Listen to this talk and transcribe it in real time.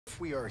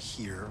we are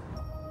here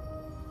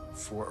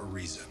for a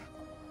reason?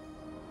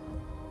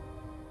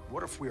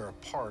 What if we are a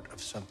part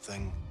of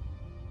something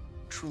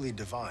truly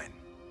divine?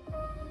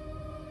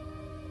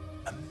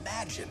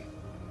 Imagine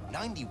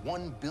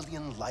 91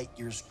 billion light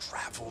years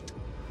traveled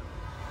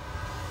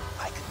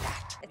like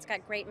that. It's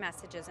got great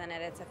messages in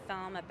it. It's a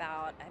film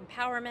about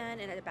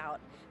empowerment and about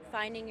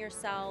finding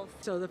yourself.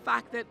 So the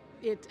fact that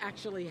it's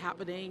actually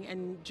happening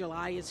and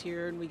July is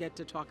here and we get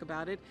to talk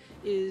about it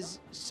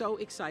is so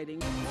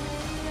exciting.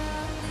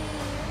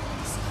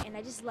 And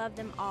I just love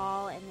them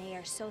all, and they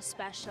are so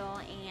special,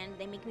 and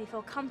they make me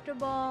feel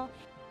comfortable.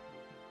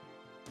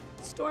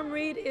 Storm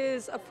Reed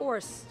is a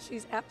force.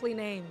 She's aptly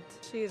named.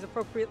 She is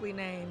appropriately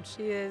named.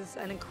 She is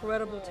an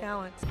incredible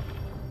talent.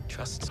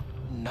 Trust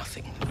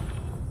nothing.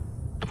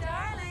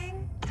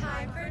 Darling,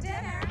 time for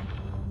dinner.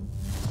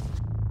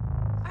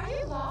 Are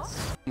you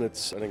lost?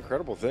 It's an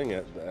incredible thing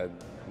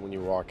when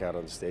you walk out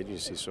on stage and you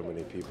see so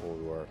many people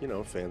who are, you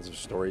know, fans of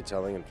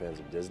storytelling and fans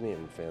of Disney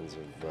and fans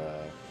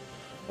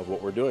of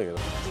what we're doing.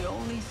 The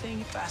only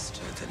thing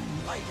faster than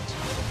light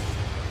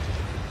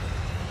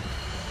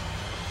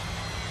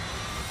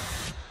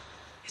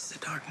is the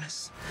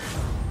darkness.